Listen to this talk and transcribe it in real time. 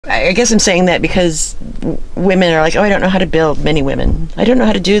I guess I'm saying that because women are like, oh, I don't know how to build. Many women, I don't know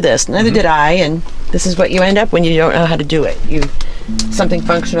how to do this. Neither did I, and this is what you end up when you don't know how to do it. You something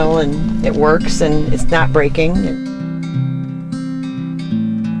functional and it works and it's not breaking.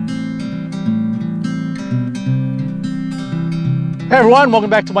 Hey everyone, welcome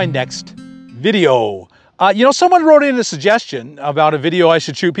back to my next video. Someone wrote in a suggestion about a video I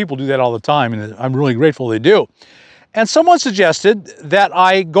should shoot. People do that all the time, and I'm really grateful they do. And someone suggested that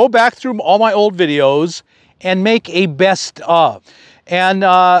I go back through all my old videos and make a best of. And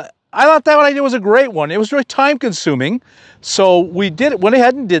I thought that idea was a great one. It was very time consuming. So went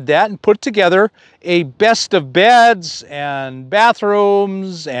ahead and did that and put together a best of beds and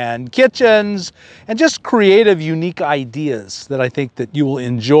bathrooms and kitchens and just creative, unique ideas that I think that you will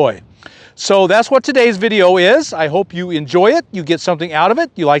enjoy. So that's what today's video is. I hope you enjoy it. You get something out of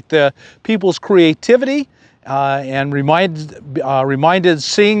it. You like the people's creativity. And reminded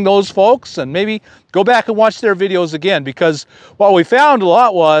seeing those folks, and maybe go back and watch their videos again, because what we found a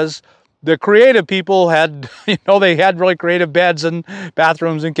lot was the creative people had, they had really creative beds and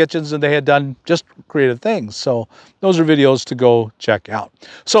bathrooms and kitchens, and they had done just creative things. So those are videos to go check out.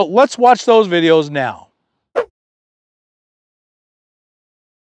 So let's watch those videos now. This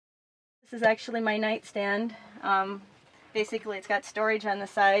is actually my nightstand. Basically, it's got storage on the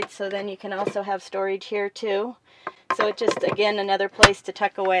side, so then you can also have storage here too. So it's just, again, another place to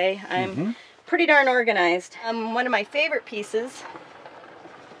tuck away. I'm pretty darn organized. One of my favorite pieces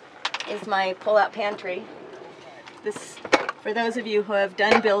is my pull-out pantry. This, for those of you who have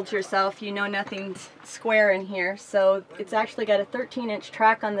done builds yourself, you know nothing's square in here. So it's actually got a 13-inch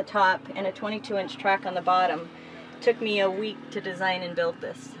track on the top and a 22-inch track on the bottom. It took me a week to design and build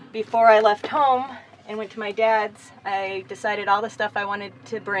this. Before I left home and went to my dad's, I decided all the stuff I wanted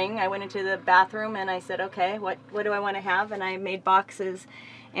to bring. I went into the bathroom and I said, okay, what do I want to have? And I made boxes,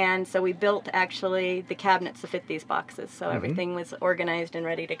 and so we built actually the cabinets to fit these boxes. So everything was organized and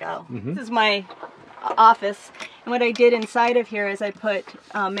ready to go. This is my office, and what I did inside of here is I put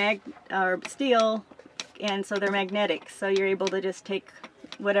steel, and so they're magnetic. So you're able to just take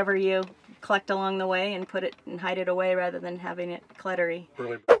whatever you collect along the way and put it and hide it away rather than having it cluttery.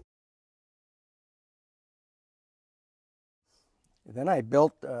 Then I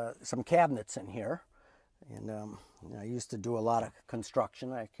built some cabinets in here, and I used to do a lot of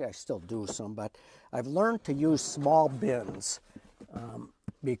construction. I still do some, but I've learned to use small bins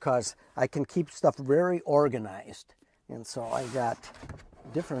because I can keep stuff very organized. And so I got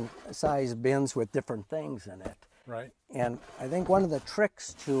different size bins with different things in it. Right. And I think one of the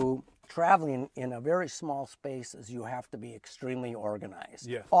tricks to traveling in a very small space is you have to be extremely organized.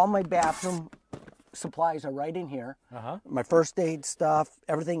 Yeah. All my bathroom supplies are right in here. My first aid stuff,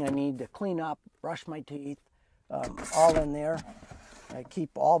 everything I need to clean up, brush my teeth, all in there. I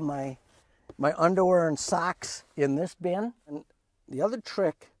keep all my underwear and socks in this bin. And the other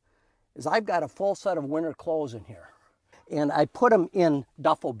trick is I've got a full set of winter clothes in here, and I put them in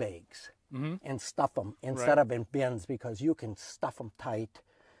duffel bags and stuff them instead of in bins, because you can stuff them tight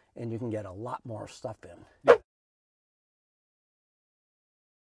and you can get a lot more stuff in.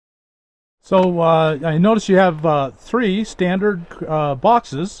 So I noticed you have 3 standard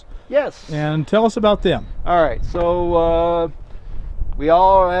boxes. Yes. And tell us about them. All right, so we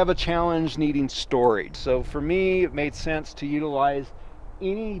all have a challenge needing storage. So for me, it made sense to utilize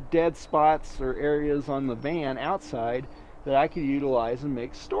any dead spots or areas on the van outside that I could utilize and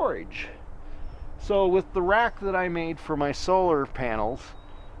make storage. So with the rack that I made for my solar panels,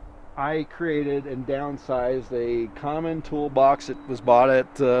 I created and downsized a common toolbox that was bought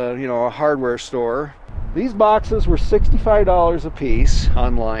at a hardware store. These boxes were $65 a piece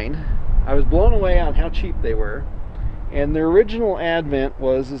online. I was blown away on how cheap they were. And their original advent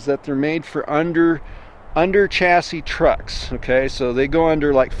is that they're made for under chassis trucks. Okay, so they go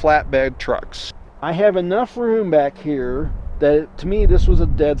under like flatbed trucks. I have enough room back here that to me this was a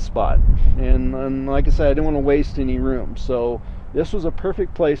dead spot. And like I said, I didn't want to waste any room. So this was a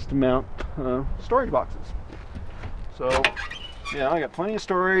perfect place to mount storage boxes. So, I got plenty of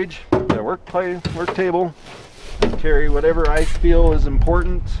storage. Got a work table. Carry whatever I feel is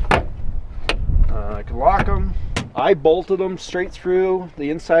important. I can lock them. I bolted them straight through the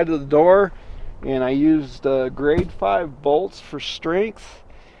inside of the door, and I used grade 5 bolts for strength.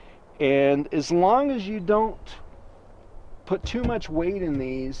 And as long as you don't put too much weight in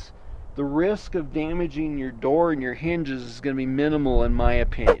these, the risk of damaging your door and your hinges is going to be minimal, in my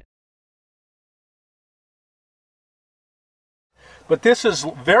opinion. But this is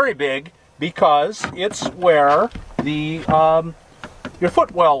very big because it's where the your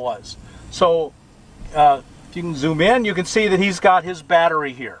footwell was. So If you can zoom in, you can see that he's got his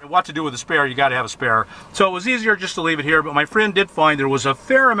battery here. What to do with a spare, you got to have a spare. So it was easier just to leave it here, but my friend did find there was a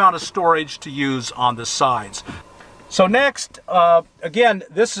fair amount of storage to use on the sides. So next, again,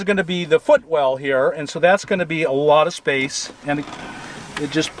 this is going to be the footwell here, and so that's going to be a lot of space, and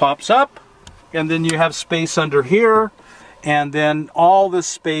it just pops up, and then you have space under here, and then all this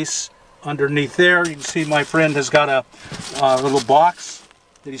space underneath there. You can see my friend has got a little box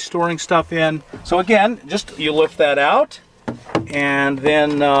that he's storing stuff in. So again, just you lift that out, and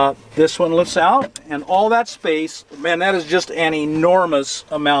then this one lifts out, and all that space, man, that is just an enormous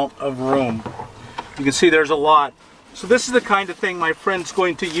amount of room. You can see there's a lot. So this is the kind of thing my friend's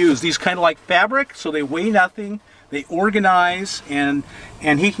going to use. These kind of like fabric, so they weigh nothing, they organize, and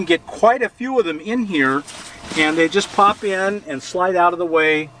he can get quite a few of them in here, and they just pop in and slide out of the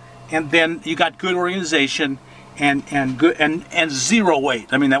way, and then you got good organization and good and zero weight.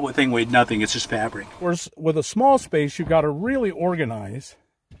 I mean, that thing weighed nothing, it's just fabric. Whereas with a small space, you've got to really organize.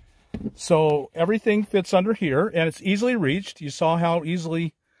 So everything fits under here, and it's easily reached. You saw how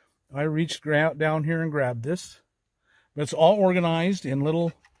easily I reached down here and grabbed this. But it's all organized in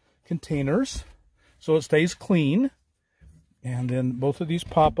little containers, so it stays clean. And then both of these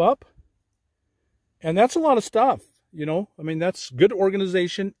pop up. And that's a lot of stuff, you know. I mean, that's good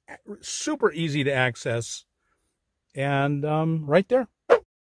organization, super easy to access. And right there.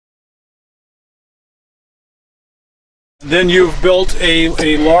 Then you've built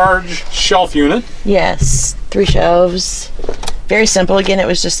a large shelf unit. Yes, 3 shelves. Very simple. Again, it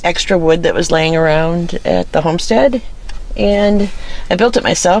was just extra wood that was laying around at the homestead. And I built it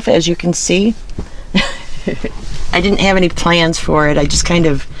myself, as you can see. I didn't have any plans for it. I just kind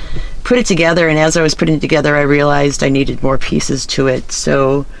of put it together, and as I was putting it together, I realized I needed more pieces to it.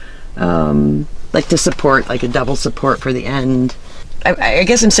 So, like the support, like a double support for the end. I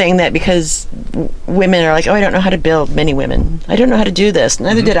guess I'm saying that because women are like, oh, I don't know how to build. Many women, I don't know how to do this.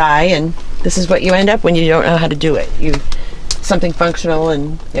 Neither did I, and this is what you end up when you don't know how to do it. Something functional,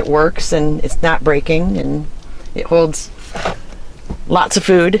 and it works, and it's not breaking, and it holds lots of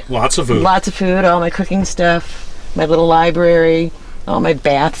food. Lots of food. Lots of food, all my cooking stuff, my little library, all my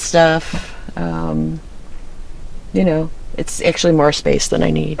bath stuff. You know, it's actually more space than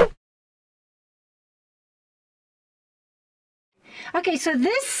I need. Okay, so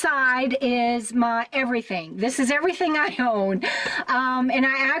this side is my everything. This is everything I own. And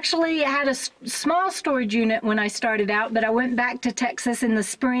I actually had a small storage unit when I started out, but I went back to Texas in the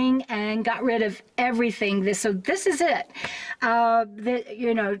spring and got rid of everything. So this is it.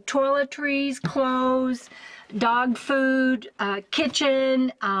 You know, toiletries, clothes, dog food,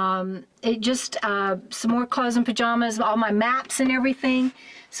 kitchen, some more clothes and pajamas, all my maps and everything.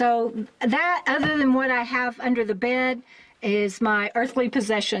 So that, other than what I have under the bed, is my earthly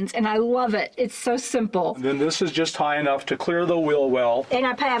possessions, and I love it. It's so simple. And then this is just high enough to clear the wheel well. And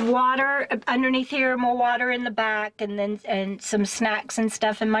I have water underneath here, more water in the back, and some snacks and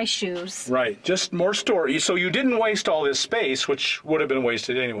stuff in my shoes. Right, just more storage. So you didn't waste all this space, which would have been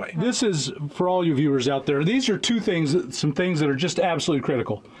wasted anyway. This is, for all you viewers out there, these are some things that are just absolutely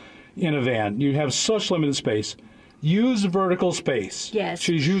critical in a van. You have such limited space. Use vertical space. Yes.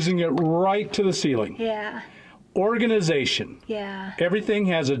 She's using it right to the ceiling. Yeah. Organization. Yeah. Everything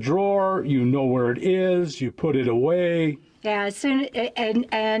has a drawer. You know where it is. You put it away. Yeah. As soon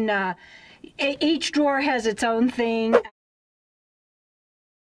and each drawer has its own thing.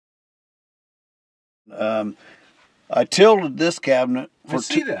 I tilted this cabinet for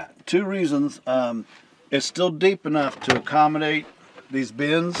two reasons. It's still deep enough to accommodate these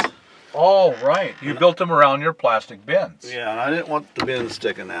bins. Oh, right. You built them around your plastic bins. Yeah, and I didn't want the bins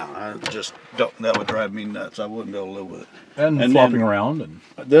sticking out. I just don't, that would drive me nuts. I wouldn't be able to live with it. And flopping around. And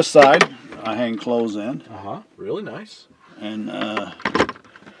this side, I hang clothes in. Really nice. And of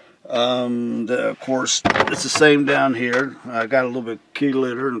course, it's the same down here. I got a little bit of key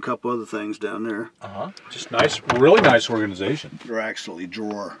litter and a couple other things down there. Just nice, really nice organization. They're actually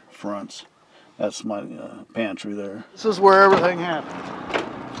drawer fronts. That's my pantry there. This is where everything happens.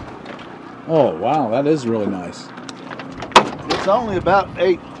 Oh, wow, that is really nice. It's only about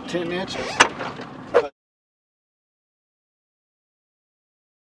 8-10 inches.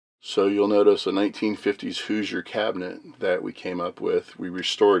 So you'll notice a 1950s Hoosier cabinet that we came up with. We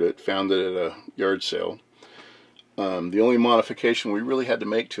restored it, found it at a yard sale. The only modification we really had to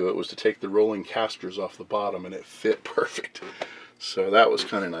make to it was to take the rolling casters off the bottom, and it fit perfect. So that was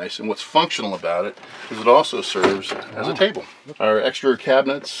kind of nice. And what's functional about it is it also serves as a table. Our extra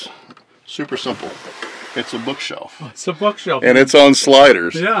cabinets, super simple. It's a bookshelf. It's a bookshelf. And it's on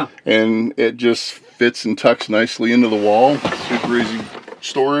sliders. Yeah. And it just fits and tucks nicely into the wall. Super easy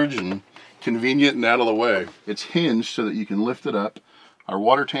storage, and convenient and out of the way. It's hinged so that you can lift it up. Our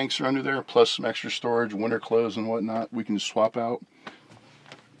water tanks are under there, plus some extra storage, winter clothes and whatnot. We can swap out.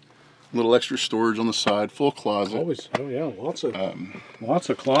 Little extra storage on the side, full closet. Always, oh yeah, lots of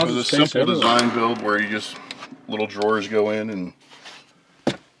closets. With a simple design build where you just little drawers go in and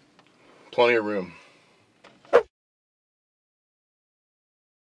plenty of room.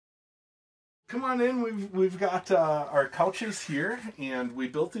 Come on in. We've got our couches here, and we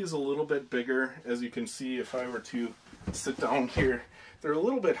built these a little bit bigger. As you can see, if I were to sit down here, they're a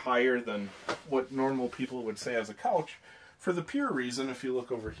little bit higher than what normal people would say as a couch. For the pure reason, if you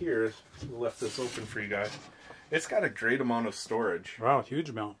look over here, we left this open for you guys. It's got a great amount of storage. Wow, huge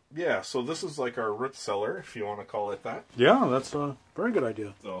amount. Yeah, so this is like our root cellar, if you want to call it that. Yeah, that's a very good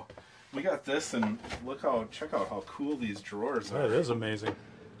idea. So we got this, and check out how cool these drawers are. That is amazing.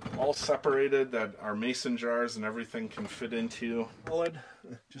 All separated, that our mason jars and everything can fit into.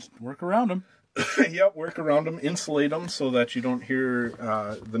 Just work around them. Yep, work around them, insulate them so that you don't hear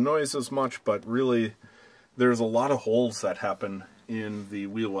the noise as much, but really there's a lot of holes that happen in the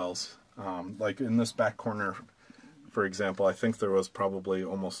wheel wells. Like in this back corner, for example, I think there was probably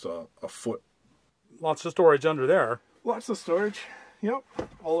almost a foot. Lots of storage under there. Lots of storage, yep.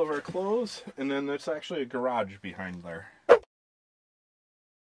 All of our clothes, and then there's actually a garage behind there.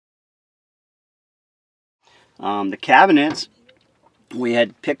 The cabinets, we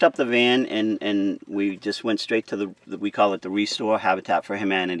had picked up the van and we just went straight to we call it the Restore Habitat for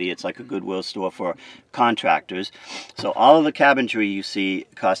Humanity. It's like a Goodwill store for contractors. So all of the cabinetry you see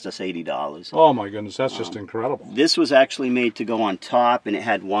cost us $80. Oh my goodness, that's just incredible. This was actually made to go on top, and it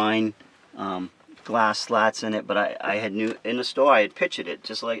had wine glass slats in it, but I had in the store I had pictured it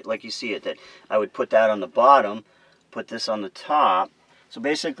just like you see it, that I would put that on the bottom, put this on the top. So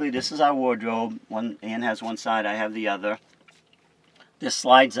basically, this is our wardrobe. Ann has one side, I have the other. This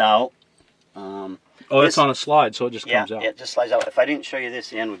slides out. It's on a slide, so it just comes out. Yeah, it just slides out. If I didn't show you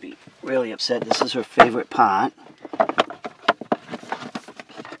this, Ann would be really upset. This is her favorite part.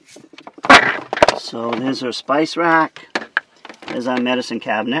 So there's her spice rack. There's our medicine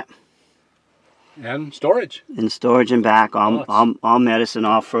cabinet. And storage. And storage in back, all medicine,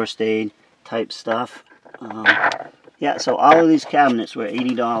 all first aid type stuff. Yeah, so all of these cabinets were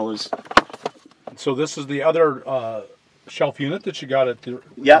 $80. So this is the other shelf unit that you got at the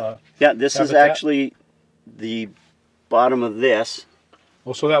yeah, this Habitat? Is actually the bottom of this.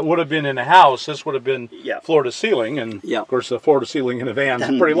 Well, so that would have been in a house. This would have been Yeah. floor to ceiling, and Yeah. of course the floor to ceiling in a van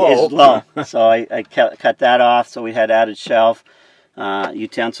is pretty low. It's low. So I cut that off, so we had added shelf.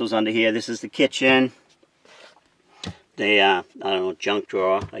 Utensils under here. This is the kitchen. I don't know, junk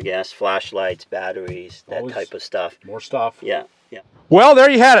drawer, I guess, flashlights, batteries, that Always type of stuff. More stuff. Yeah. Well, there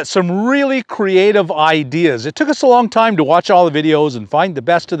you had it. Some really creative ideas. It took us a long time to watch all the videos and find the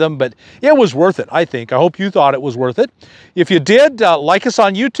best of them, but it was worth it, I think. I hope you thought it was worth it. If you did, like us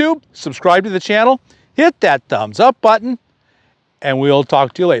on YouTube, subscribe to the channel, hit that thumbs up button, and we'll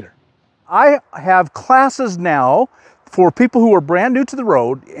talk to you later. I have classes now for people who are brand new to the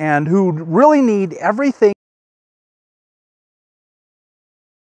road and who really need everything